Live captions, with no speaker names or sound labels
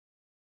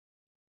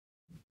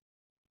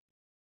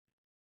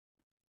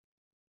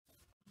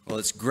Well,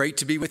 it's great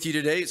to be with you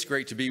today. It's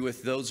great to be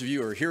with those of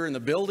you who are here in the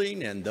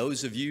building and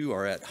those of you who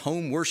are at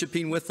home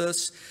worshiping with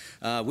us.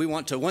 We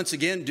want to once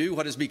again do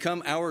what has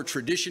become our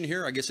tradition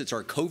here. I guess it's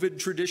our COVID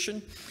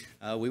tradition.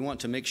 We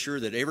want to make sure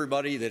that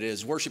everybody that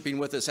is worshiping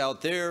with us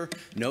out there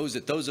knows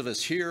that those of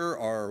us here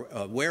are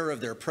aware of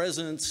their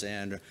presence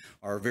and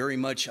are very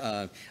much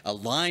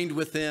aligned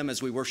with them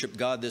as we worship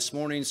God this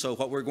morning. So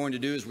what we're going to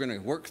do is we're going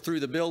to work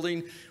through the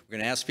building. We're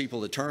going to ask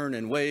people to turn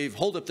and wave,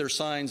 hold up their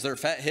signs, their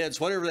fat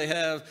heads, whatever they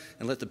have,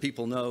 and let the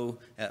people know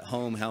at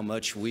home how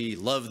much we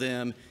love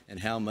them and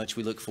how much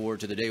we look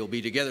forward to the day we'll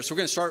be together. So we're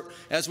going to start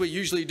as we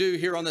usually do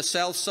here on the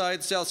South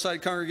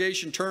Side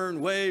congregation.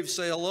 Turn, wave,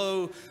 say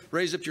hello,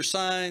 raise up your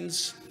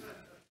signs.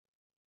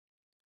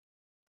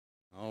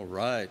 All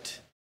right.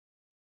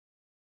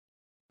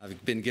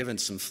 I've been given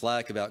some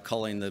flack about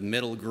calling the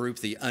middle group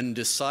the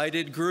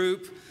undecided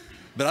group,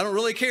 but I don't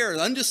really care.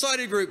 The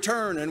undecided group,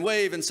 turn and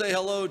wave and say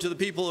hello to the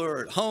people who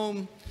are at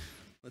home.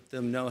 Let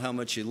them know how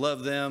much you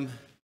love them.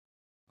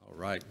 All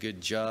right,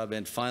 good job.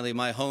 And finally,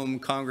 my home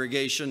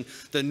congregation,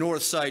 the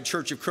Northside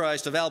Church of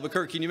Christ of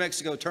Albuquerque, New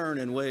Mexico, turn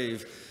and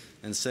wave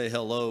and say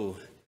hello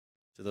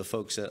to the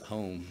folks at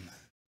home.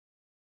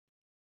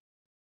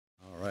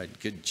 All right,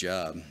 good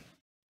job.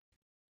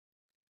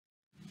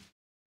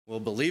 Well,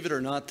 believe it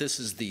or not,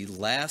 this is the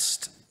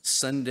last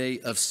Sunday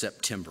of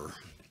September.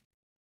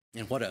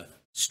 And what a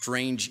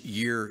strange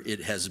year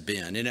it has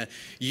been. In a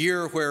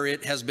year where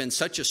it has been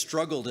such a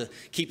struggle to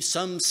keep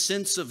some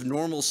sense of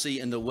normalcy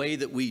in the way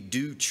that we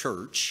do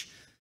church,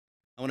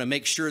 I want to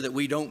make sure that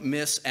we don't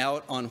miss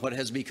out on what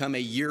has become a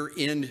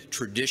year-end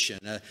tradition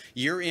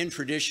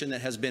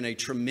that has been a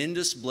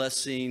tremendous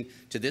blessing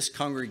to this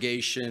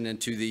congregation and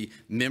to the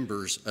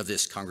members of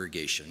this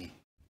congregation.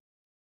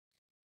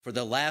 For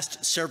the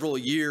last several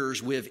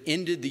years, we have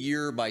ended the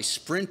year by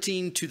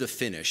sprinting to the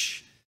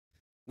finish.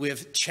 We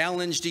have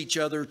challenged each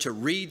other to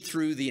read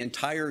through the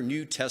entire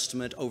New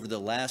Testament over the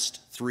last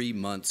 3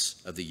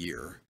 months of the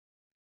year.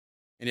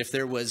 And if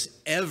there was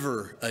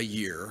ever a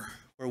year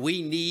where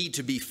we need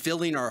to be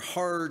filling our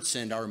hearts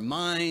and our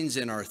minds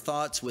and our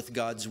thoughts with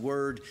God's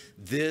Word,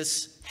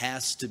 this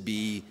has to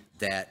be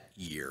that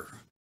year.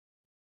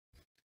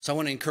 So I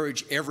want to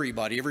encourage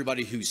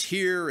everybody who's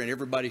here and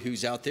everybody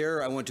who's out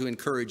there. I want to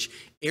encourage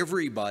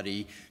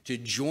everybody to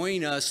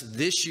join us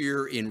this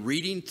year in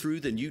reading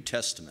through the New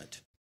Testament.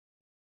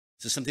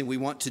 This is something we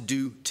want to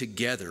do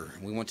together.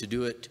 We want to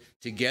do it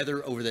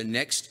together over the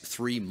next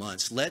 3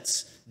 months.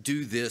 Let's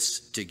do this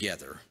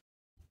together.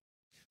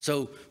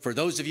 So for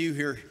those of you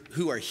here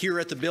who are here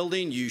at the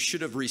building, you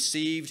should have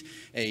received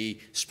a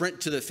Sprint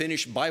to the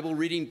Finish Bible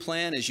reading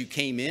plan as you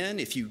came in.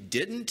 If you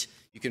didn't,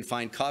 you can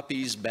find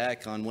copies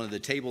back on one of the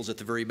tables at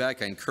the very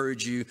back. I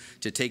encourage you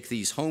to take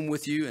these home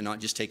with you, and not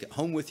just take it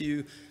home with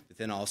you, but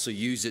then also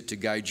use it to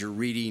guide your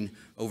reading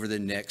over the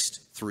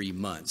next 3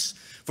 months.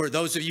 For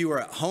those of you who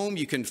are at home,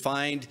 you can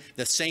find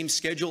the same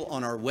schedule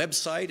on our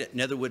website at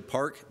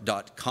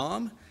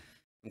netherwoodpark.com.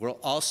 We'll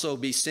also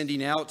be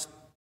sending out,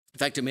 in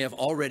fact, it may have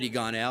already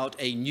gone out,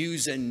 a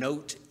news and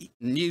notes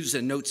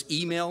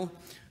email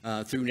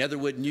through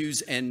Netherwood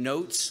News and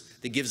Notes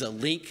that gives a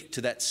link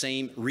to that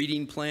same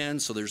reading plan.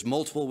 So there's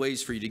multiple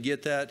ways for you to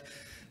get that.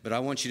 But I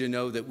want you to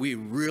know that we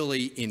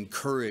really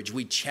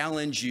we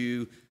challenge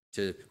you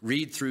to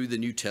read through the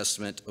New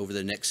Testament over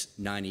the next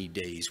 90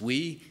 days.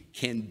 We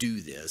can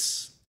do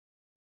this.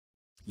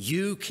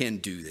 You can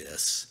do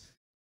this.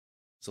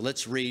 So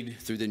let's read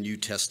through the New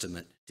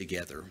Testament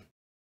together.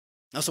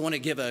 I also want to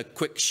give a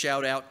quick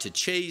shout out to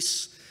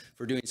Chase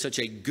for doing such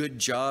a good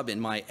job in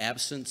my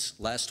absence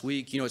last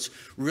week. You know, it's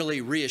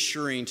really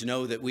reassuring to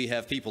know that we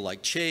have people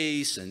like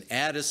Chase and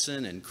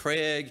Addison and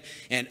Craig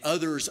and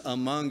others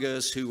among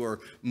us who are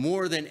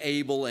more than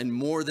able and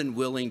more than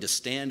willing to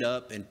stand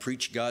up and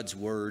preach God's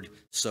word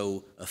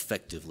so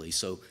effectively.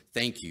 So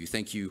thank you.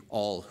 Thank you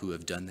all who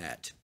have done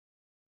that.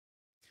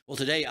 Well,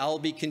 today I'll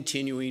be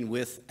continuing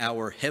with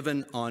our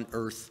Heaven on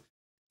Earth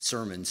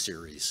sermon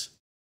series.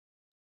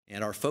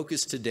 And our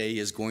focus today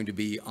is going to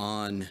be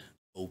on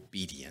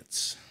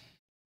obedience.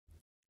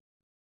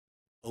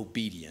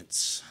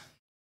 Obedience.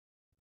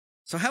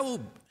 So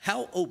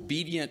how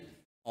obedient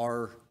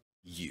are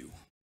you?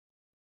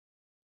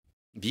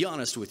 Be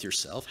honest with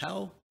yourself.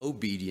 How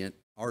obedient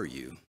are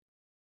you?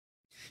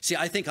 See,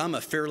 I think I'm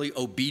a fairly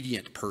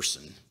obedient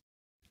person.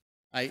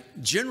 I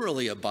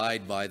generally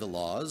abide by the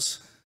laws.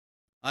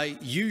 I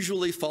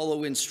usually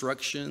follow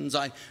instructions.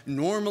 I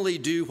normally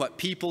do what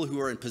people who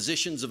are in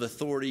positions of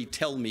authority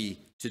tell me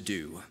to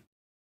do.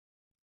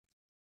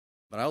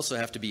 But I also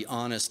have to be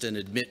honest and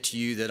admit to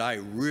you that I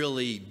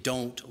really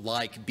don't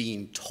like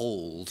being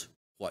told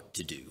what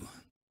to do.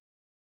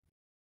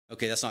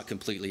 Okay, that's not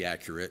completely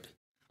accurate.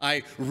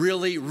 I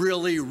really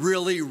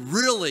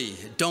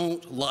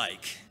don't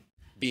like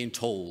being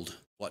told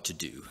what to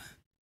do.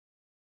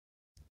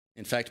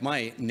 In fact,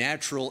 my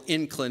natural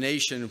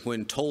inclination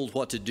when told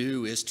what to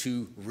do is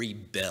to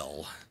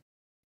rebel.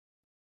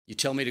 You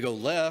tell me to go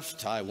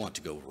left, I want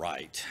to go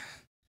right.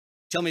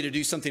 Tell me to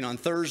do something on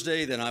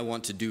Thursday, then I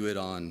want to do it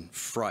on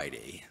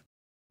Friday.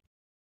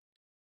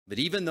 But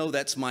even though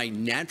that's my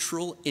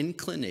natural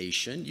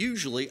inclination,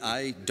 usually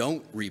I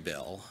don't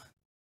rebel.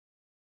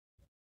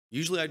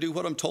 Usually I do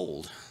what I'm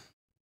told.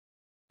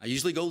 I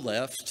usually go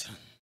left,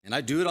 and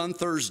I do it on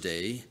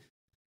Thursday.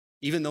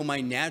 Even though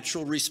my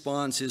natural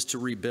response is to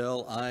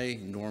rebel, I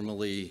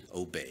normally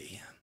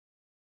obey.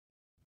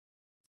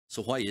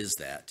 So why is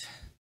that?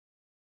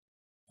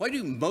 Why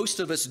do most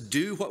of us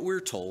do what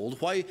we're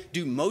told? Why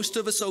do most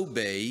of us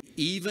obey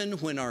even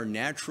when our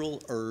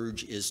natural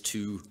urge is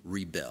to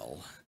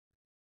rebel?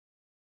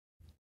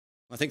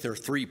 I think there are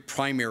three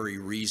primary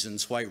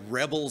reasons why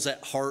rebels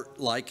at heart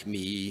like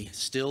me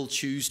still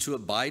choose to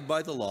abide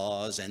by the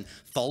laws and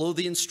follow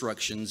the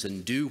instructions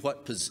and do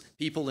what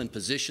people in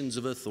positions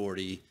of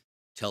authority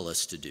tell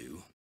us to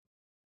do.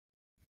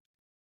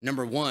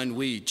 Number one,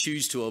 we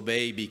choose to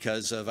obey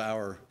because of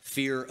our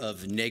fear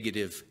of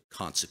negative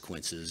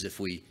consequences if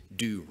we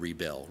do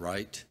rebel,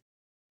 right?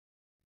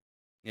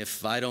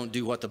 If I don't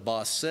do what the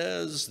boss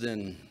says,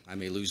 then I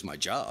may lose my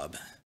job.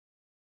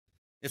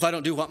 If I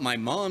don't do what my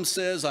mom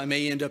says, I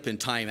may end up in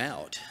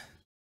timeout.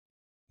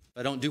 If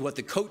I don't do what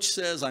the coach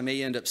says, I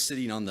may end up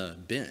sitting on the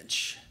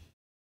bench.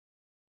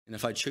 And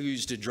if I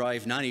choose to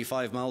drive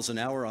 95 miles an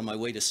hour on my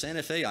way to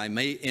Santa Fe, I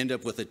may end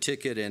up with a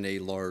ticket and a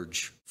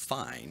large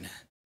fine.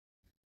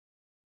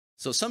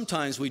 So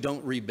sometimes we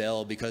don't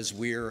rebel because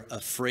we're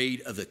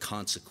afraid of the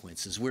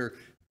consequences.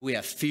 We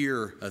have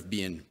fear of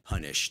being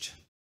punished.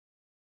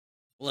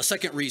 Well, a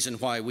second reason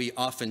why we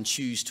often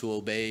choose to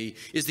obey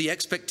is the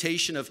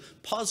expectation of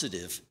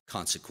positive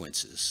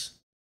consequences.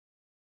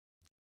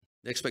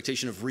 The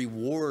expectation of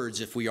rewards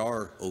if we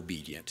are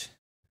obedient.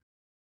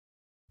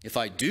 If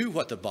I do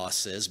what the boss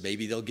says,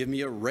 maybe they'll give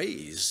me a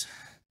raise.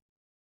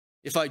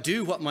 If I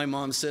do what my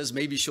mom says,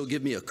 maybe she'll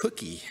give me a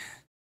cookie.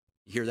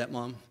 You hear that,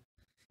 Mom?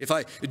 If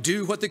I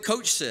do what the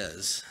coach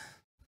says,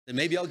 then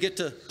maybe I'll get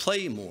to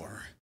play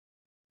more.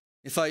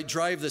 If I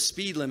drive the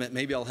speed limit,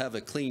 maybe I'll have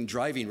a clean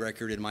driving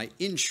record and my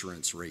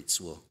insurance rates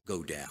will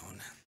go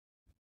down.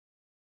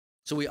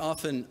 So we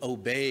often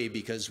obey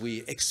because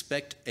we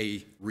expect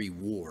a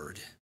reward.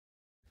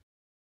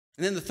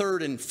 And then the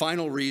third and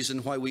final reason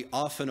why we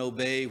often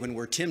obey when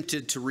we're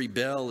tempted to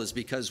rebel is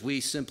because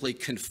we simply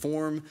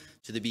conform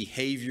to the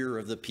behavior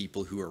of the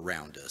people who are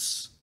around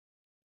us.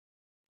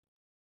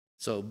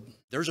 So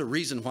there's a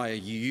reason why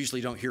you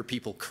usually don't hear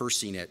people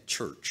cursing at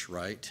church,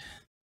 right?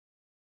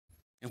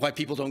 And why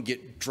people don't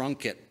get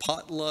drunk at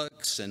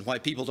potlucks, and why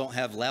people don't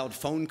have loud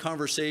phone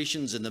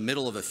conversations in the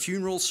middle of a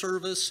funeral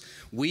service.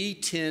 We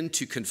tend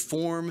to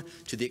conform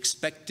to the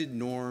expected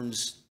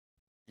norms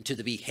and to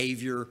the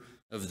behavior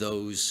of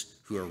those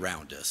who are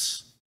around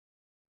us.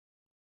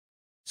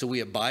 So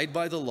we abide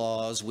by the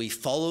laws, we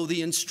follow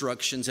the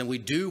instructions, and we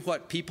do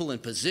what people in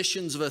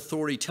positions of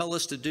authority tell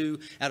us to do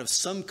out of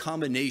some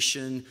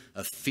combination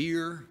of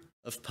fear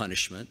of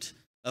punishment,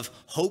 of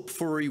hope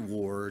for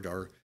reward,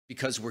 or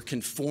because we're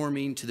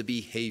conforming to the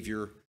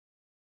behavior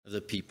of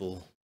the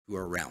people who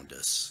are around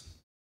us.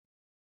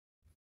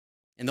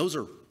 And those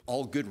are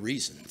all good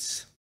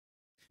reasons.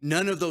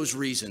 None of those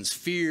reasons,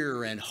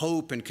 fear and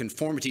hope and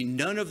conformity,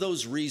 none of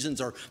those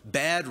reasons are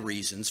bad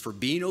reasons for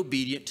being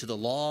obedient to the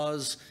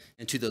laws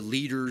and to the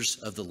leaders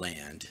of the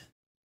land.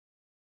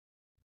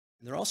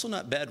 And they're also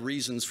not bad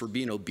reasons for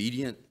being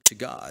obedient to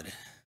God.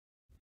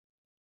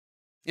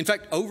 In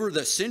fact, over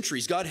the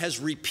centuries, God has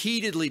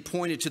repeatedly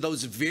pointed to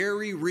those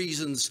very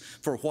reasons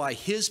for why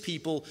his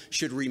people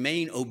should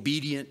remain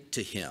obedient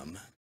to him.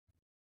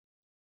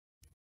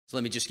 So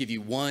let me just give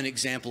you one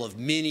example of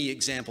many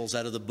examples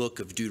out of the book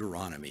of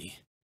Deuteronomy.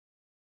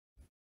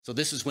 So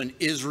this is when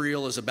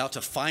Israel is about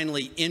to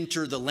finally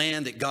enter the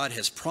land that God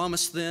has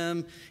promised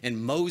them,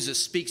 and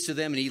Moses speaks to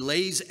them and he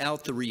lays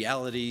out the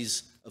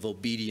realities of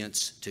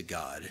obedience to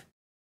God.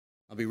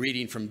 I'll be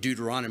reading from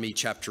Deuteronomy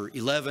chapter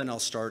 11. I'll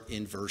start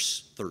in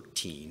verse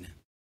 13.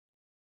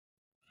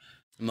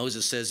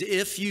 Moses says,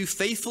 "If you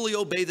faithfully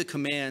obey the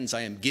commands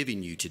I am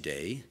giving you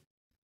today,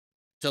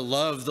 to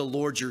love the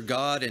Lord your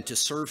God and to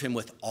serve him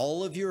with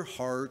all of your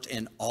heart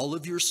and all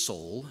of your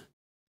soul,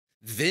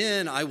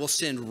 then I will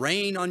send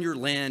rain on your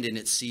land in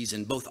its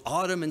season, both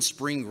autumn and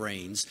spring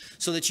rains,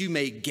 so that you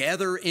may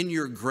gather in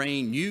your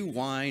grain new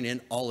wine and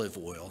olive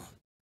oil.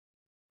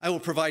 I will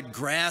provide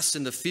grass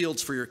in the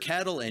fields for your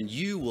cattle, and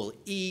you will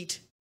eat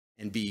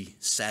and be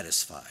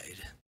satisfied.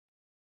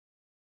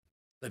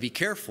 But be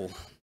careful,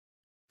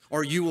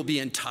 or you will be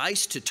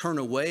enticed to turn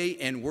away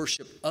and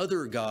worship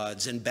other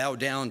gods and bow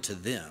down to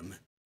them.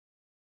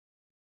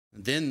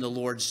 Then the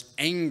Lord's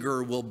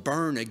anger will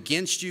burn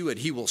against you, and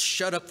he will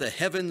shut up the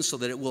heavens so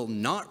that it will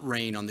not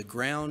rain on the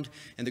ground,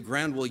 and the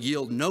ground will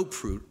yield no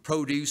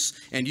produce,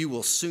 and you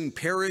will soon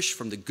perish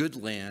from the good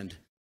land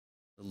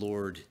the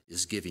Lord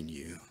is giving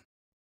you."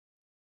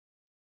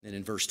 And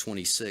in verse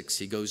 26,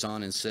 he goes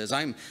on and says,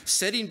 "I'm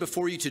setting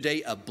before you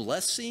today a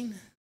blessing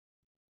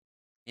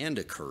and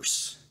a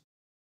curse.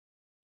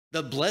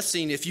 The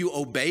blessing if you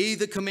obey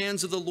the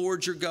commands of the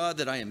Lord your God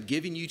that I am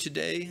giving you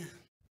today,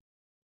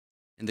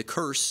 and the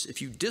curse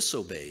if you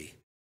disobey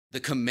the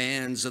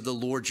commands of the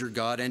Lord your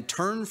God and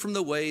turn from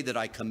the way that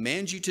I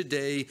command you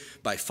today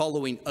by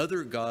following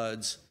other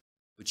gods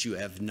which you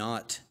have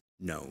not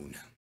known.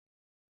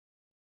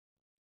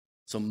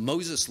 So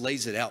Moses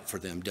lays it out for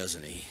them,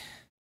 doesn't he?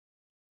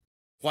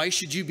 Why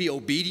should you be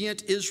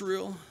obedient,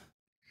 Israel?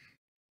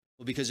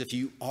 Well, because if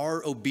you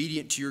are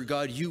obedient to your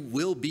God, you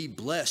will be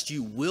blessed.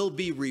 You will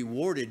be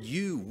rewarded.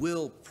 You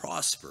will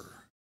prosper.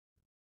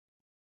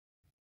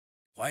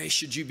 Why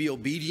should you be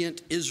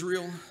obedient,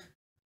 Israel?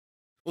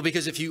 Well,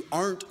 because if you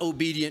aren't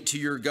obedient to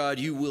your God,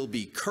 you will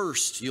be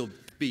cursed. You'll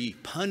be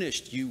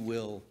punished. You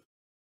will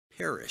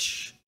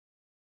perish.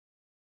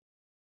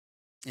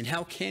 And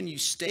how can you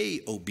stay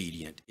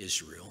obedient,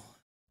 Israel?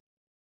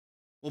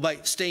 Well, by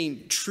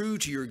staying true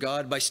to your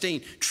God, by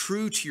staying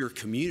true to your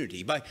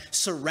community, by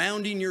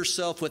surrounding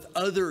yourself with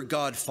other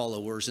God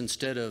followers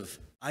instead of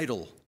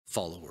idol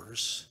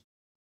followers.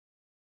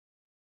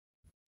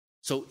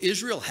 So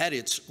Israel had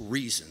its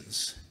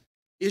reasons.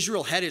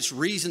 Israel had its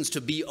reasons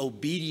to be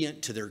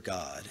obedient to their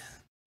God.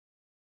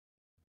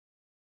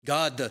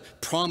 God, the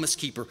promise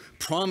keeper,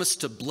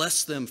 promised to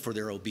bless them for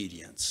their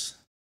obedience.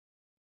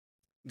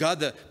 God,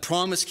 the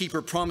promise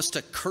keeper, promised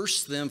to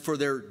curse them for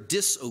their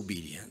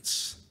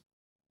disobedience.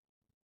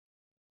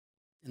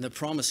 And the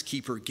promise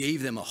keeper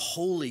gave them a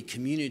holy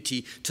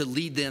community to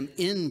lead them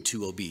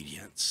into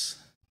obedience.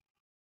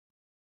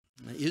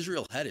 Now,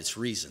 Israel had its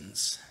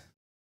reasons,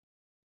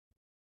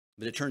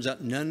 but it turns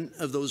out none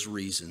of those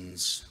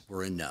reasons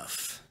were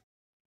enough.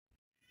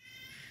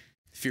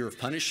 Fear of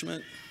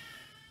punishment,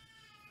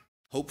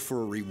 hope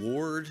for a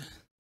reward,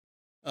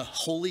 a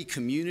holy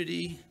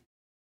community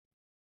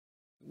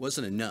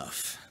wasn't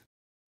enough.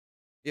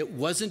 It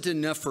wasn't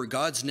enough for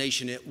God's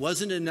nation. It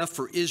wasn't enough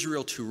for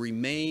Israel to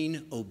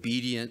remain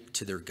obedient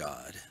to their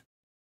God.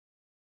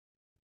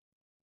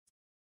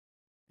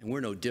 And we're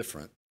no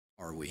different,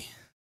 are we?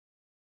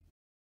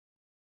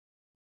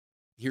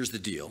 Here's the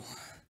deal.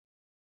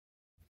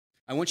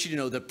 I want you to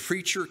know the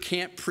preacher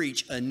can't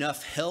preach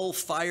enough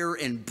hellfire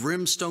and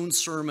brimstone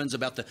sermons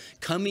about the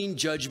coming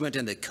judgment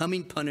and the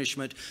coming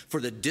punishment for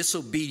the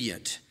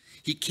disobedient.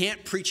 He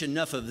can't preach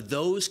enough of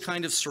those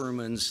kind of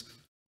sermons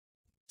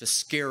to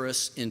scare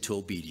us into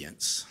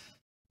obedience.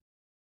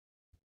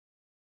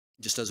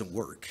 It just doesn't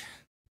work.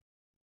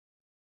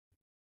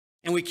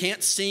 And we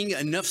can't sing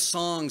enough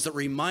songs that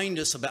remind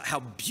us about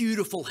how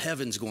beautiful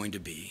heaven's going to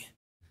be.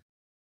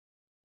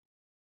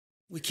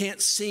 We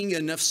can't sing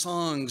enough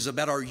songs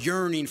about our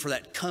yearning for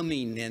that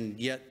coming and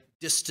yet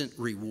distant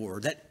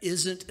reward. That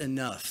isn't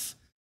enough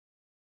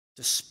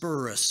to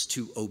spur us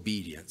to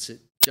obedience. It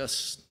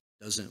just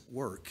doesn't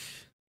work.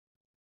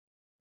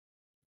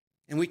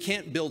 And we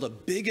can't build a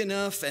big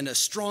enough and a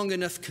strong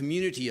enough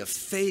community of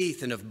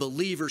faith and of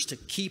believers to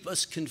keep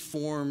us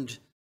conformed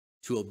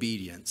to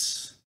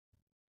obedience.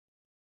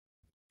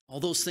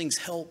 All those things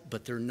help,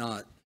 but they're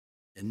not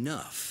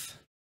enough.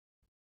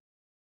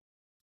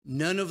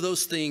 None of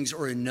those things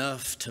are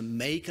enough to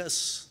make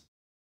us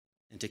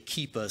and to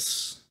keep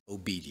us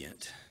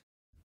obedient.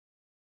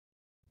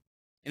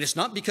 And it's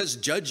not because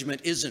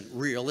judgment isn't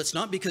real. It's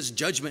not because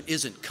judgment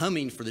isn't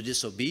coming for the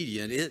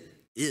disobedient. It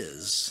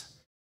is.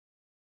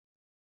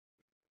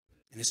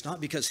 And it's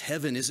not because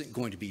heaven isn't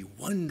going to be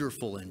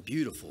wonderful and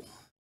beautiful.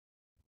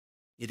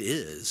 It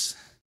is.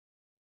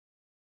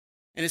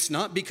 And it's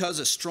not because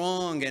a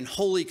strong and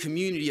holy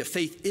community of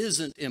faith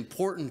isn't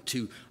important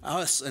to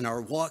us and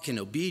our walk in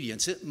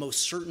obedience. It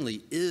most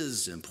certainly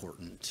is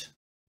important.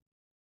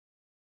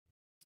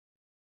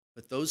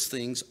 But those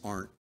things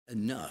aren't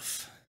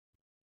enough.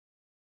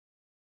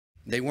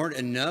 They weren't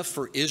enough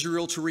for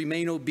Israel to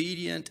remain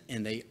obedient,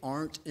 and they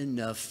aren't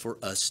enough for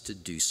us to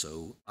do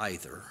so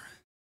either.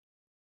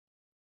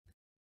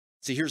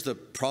 See, here's the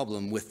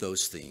problem with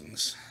those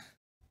things.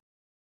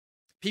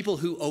 People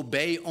who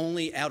obey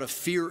only out of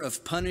fear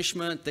of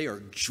punishment, they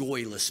are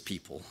joyless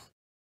people.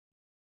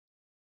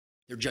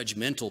 They're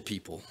judgmental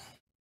people.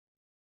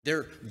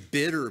 They're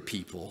bitter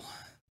people.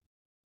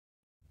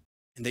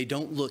 And they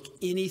don't look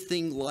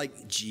anything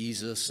like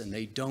Jesus, and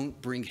they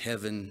don't bring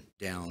heaven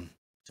down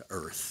to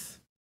earth.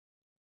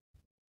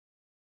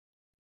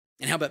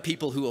 And how about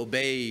people who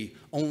obey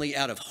only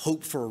out of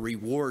hope for a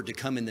reward to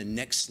come in the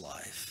next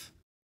life?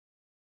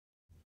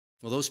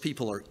 Well, those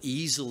people are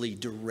easily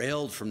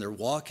derailed from their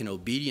walk in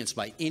obedience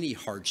by any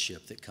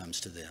hardship that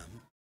comes to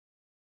them,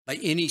 by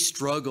any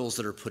struggles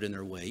that are put in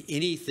their way,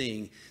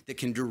 anything that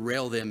can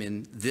derail them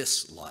in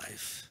this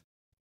life.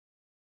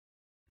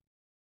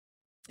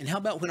 And how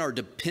about when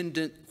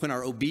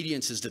our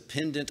obedience is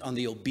dependent on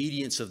the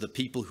obedience of the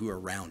people who are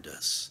around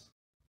us?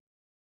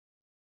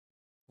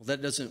 Well,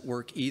 that doesn't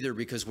work either,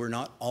 because we're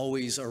not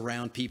always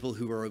around people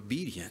who are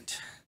obedient.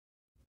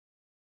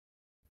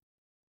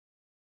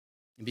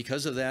 And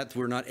because of that,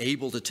 we're not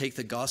able to take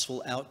the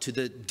gospel out to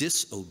the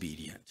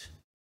disobedient.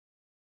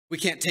 We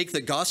can't take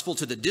the gospel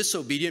to the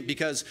disobedient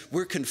because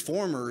we're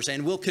conformers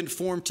and we'll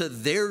conform to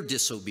their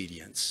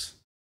disobedience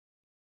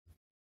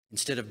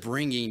instead of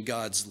bringing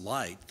God's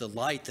light, the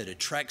light that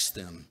attracts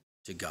them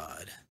to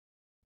God.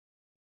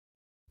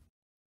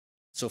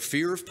 So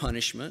fear of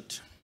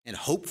punishment, and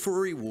hope for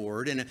a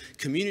reward and a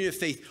community of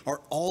faith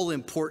are all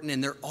important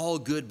and they're all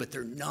good, but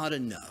they're not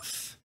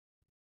enough.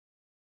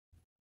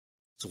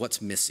 So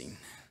what's missing?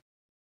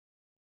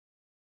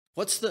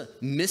 What's the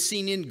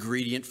missing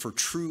ingredient for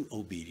true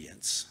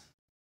obedience?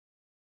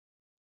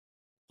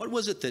 What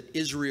was it that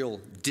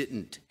Israel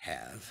didn't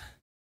have?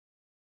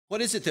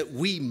 What is it that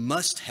we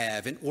must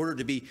have in order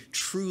to be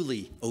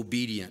truly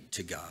obedient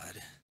to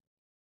God?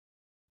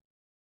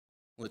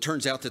 Well, it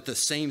turns out that the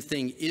same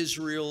thing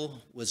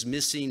Israel was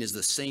missing is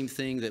the same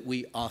thing that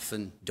we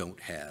often don't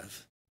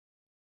have.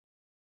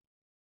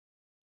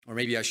 Or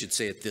maybe I should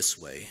say it this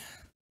way.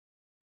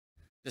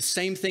 The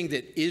same thing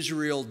that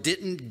Israel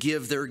didn't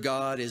give their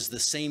God is the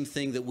same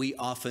thing that we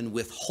often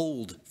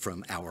withhold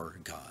from our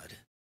God.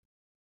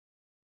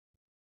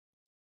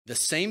 The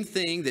same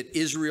thing that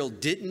Israel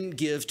didn't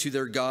give to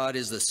their God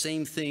is the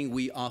same thing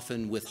we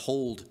often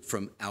withhold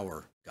from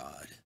our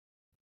God.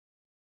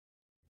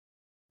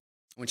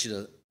 I want you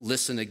to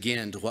listen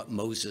again to what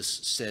Moses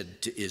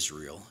said to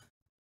Israel.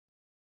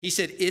 He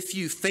said, "If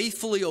you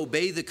faithfully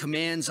obey the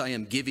commands I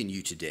am giving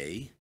you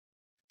today,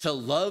 to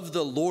love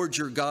the Lord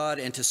your God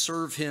and to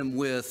serve him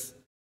with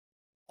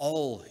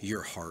all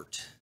your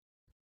heart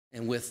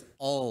and with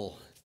all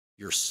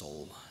your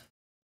soul."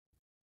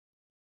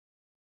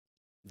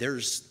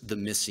 There's the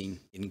missing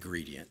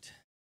ingredient.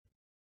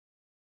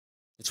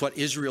 It's what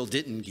Israel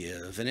didn't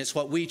give, and it's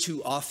what we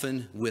too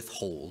often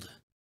withhold.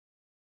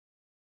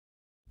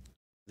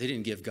 They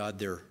didn't give God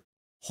their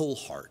whole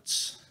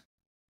hearts.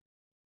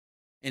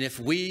 And if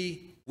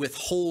we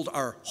withhold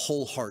our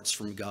whole hearts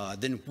from God,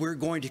 then we're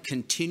going to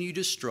continue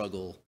to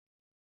struggle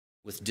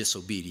with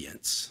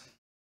disobedience.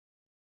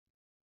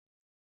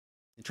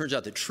 It turns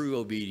out that true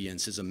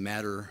obedience is a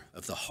matter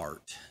of the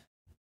heart.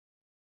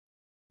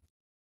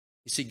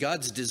 You see,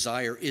 God's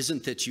desire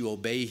isn't that you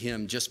obey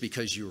him just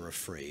because you're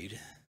afraid.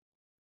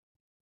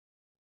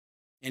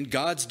 And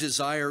God's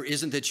desire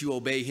isn't that you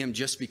obey him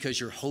just because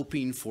you're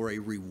hoping for a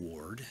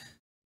reward.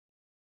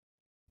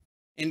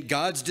 And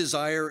God's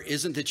desire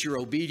isn't that you're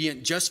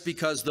obedient just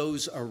because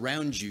those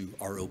around you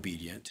are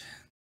obedient.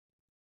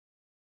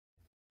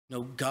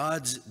 No,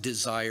 God's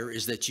desire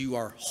is that you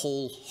are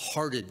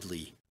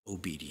wholeheartedly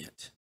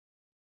obedient.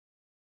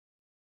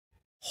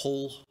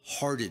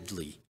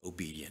 Wholeheartedly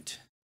obedient.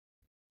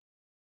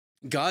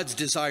 God's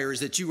desire is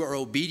that you are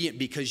obedient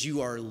because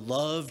you are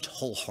loved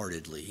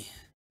wholeheartedly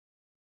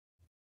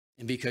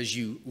and because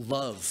you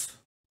love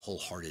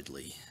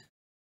wholeheartedly.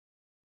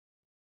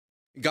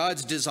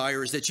 God's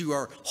desire is that you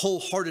are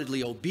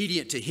wholeheartedly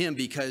obedient to him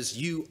because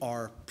you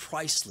are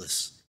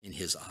priceless in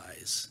his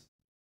eyes.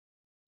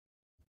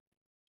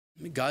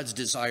 God's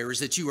desire is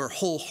that you are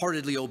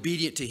wholeheartedly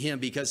obedient to him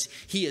because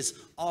he has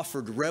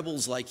offered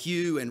rebels like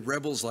you and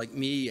rebels like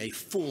me a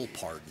full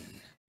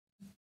pardon.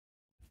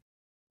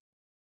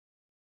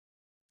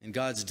 And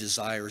God's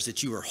desire is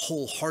that you are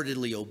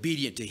wholeheartedly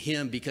obedient to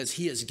him because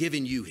he has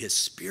given you his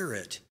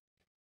Spirit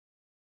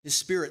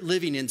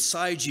living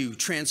inside you,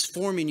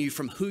 transforming you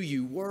from who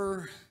you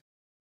were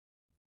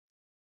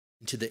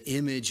into the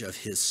image of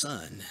his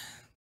Son.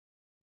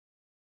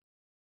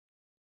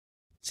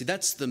 See,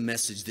 that's the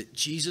message that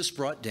Jesus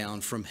brought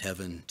down from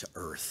heaven to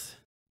earth.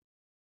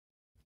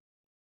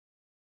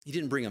 He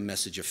didn't bring a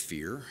message of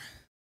fear.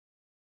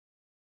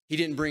 He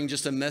didn't bring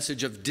just a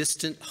message of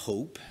distant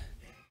hope.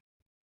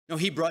 No,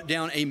 he brought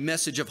down a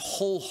message of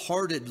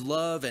wholehearted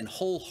love and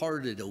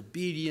wholehearted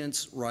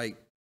obedience right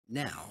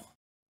now.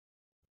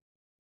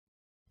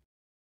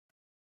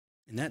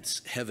 And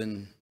that's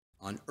heaven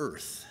on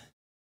earth.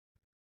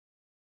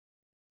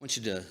 I want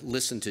you to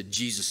listen to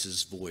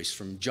Jesus' voice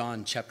from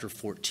John chapter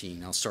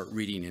 14. I'll start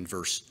reading in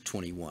verse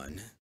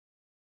 21.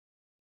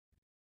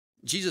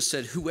 Jesus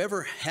said,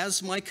 "Whoever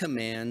has my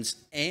commands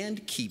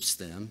and keeps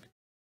them,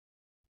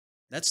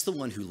 that's the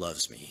one who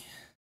loves me.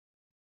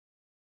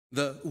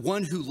 The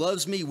one who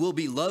loves me will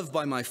be loved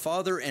by my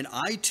Father, and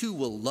I too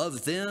will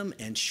love them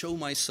and show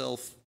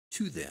myself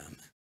to them."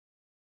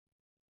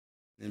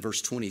 In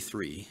verse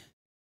 23,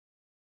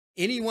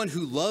 "Anyone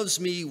who loves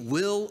me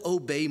will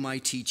obey my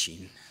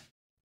teaching.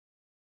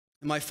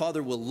 And my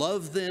Father will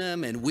love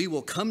them, and we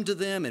will come to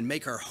them and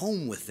make our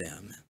home with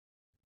them.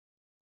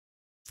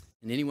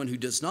 And anyone who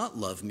does not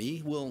love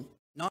me will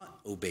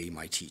not obey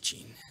my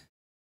teaching.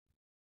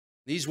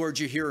 These words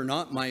you hear are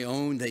not my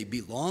own. They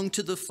belong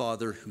to the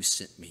Father who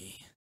sent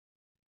me."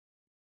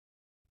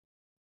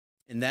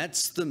 And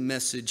that's the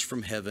message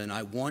from heaven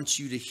I want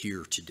you to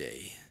hear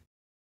today.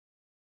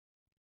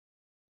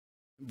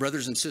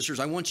 Brothers and sisters,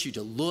 I want you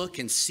to look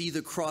and see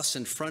the cross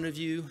in front of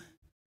you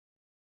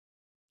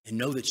and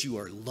know that you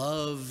are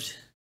loved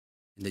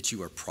and that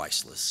you are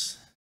priceless.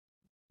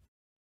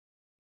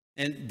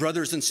 And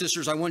brothers and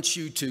sisters, I want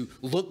you to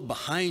look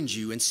behind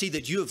you and see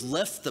that you have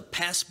left the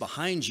past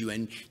behind you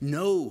and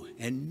know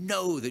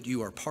that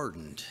you are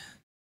pardoned.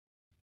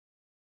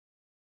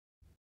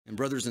 And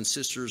brothers and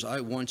sisters, I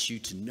want you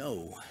to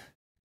know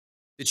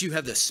that you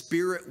have the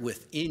Spirit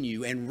within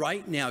you, and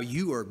right now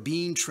you are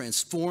being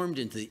transformed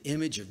into the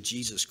image of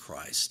Jesus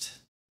Christ.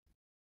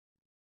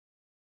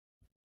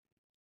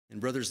 And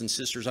brothers and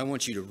sisters, I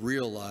want you to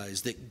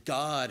realize that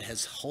God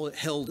has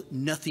held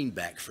nothing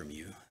back from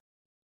you.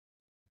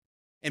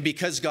 And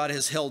because God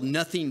has held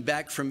nothing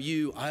back from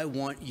you, I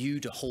want you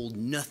to hold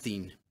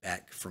nothing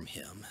back from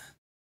him.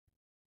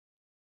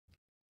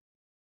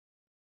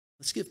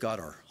 Let's give God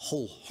our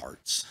whole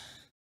hearts.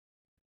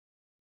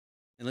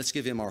 And let's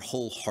give him our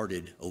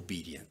wholehearted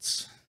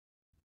obedience.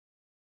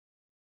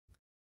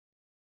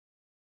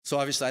 So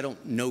obviously, I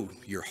don't know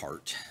your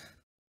heart.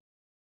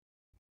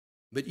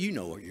 But you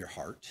know your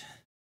heart.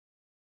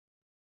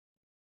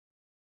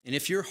 And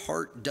if your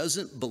heart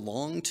doesn't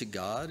belong to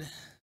God,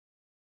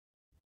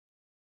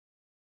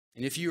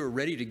 and if you are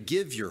ready to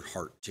give your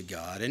heart to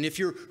God, and if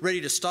you're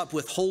ready to stop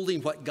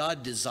withholding what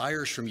God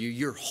desires from you,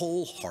 your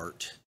whole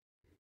heart,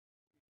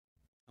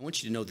 I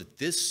want you to know that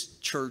this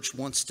church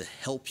wants to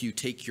help you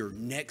take your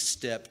next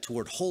step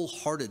toward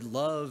wholehearted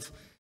love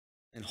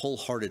and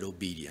wholehearted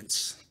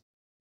obedience.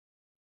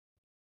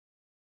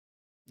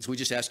 So we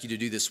just ask you to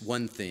do this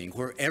one thing,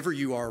 wherever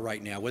you are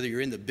right now, whether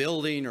you're in the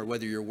building or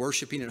whether you're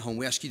worshiping at home,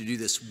 we ask you to do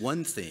this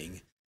one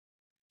thing.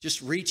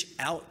 Just reach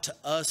out to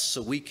us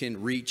so we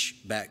can reach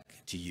back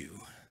to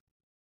you.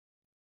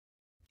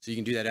 So you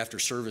can do that after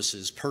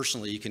services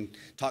personally. You can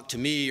talk to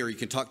me or you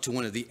can talk to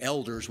one of the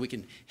elders. We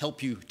can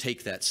help you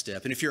take that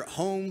step. And if you're at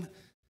home,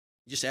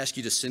 we just ask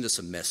you to send us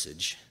a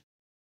message.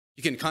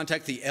 You can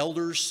contact the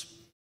elders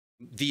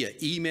via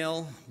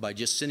email by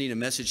just sending a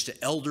message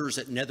to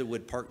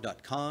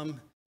elders@netherwoodpark.com.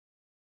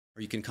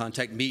 Or you can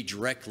contact me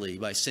directly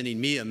by sending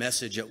me a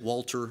message at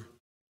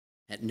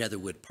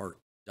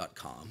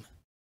walter@netherwoodpark.com.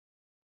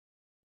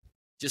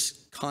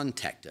 Just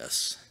contact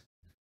us.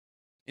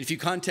 And if you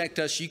contact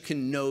us, you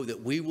can know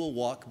that we will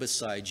walk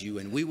beside you,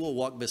 and we will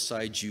walk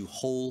beside you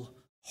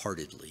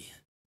wholeheartedly.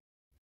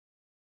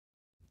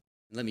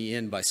 Let me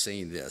end by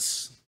saying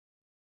this.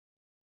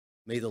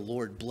 May the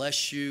Lord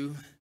bless you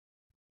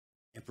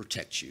and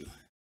protect you.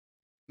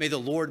 May the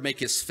Lord make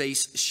his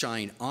face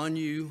shine on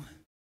you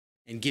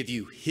and give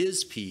you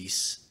his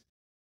peace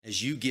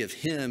as you give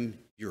him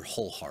your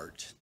whole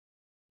heart.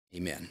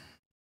 Amen.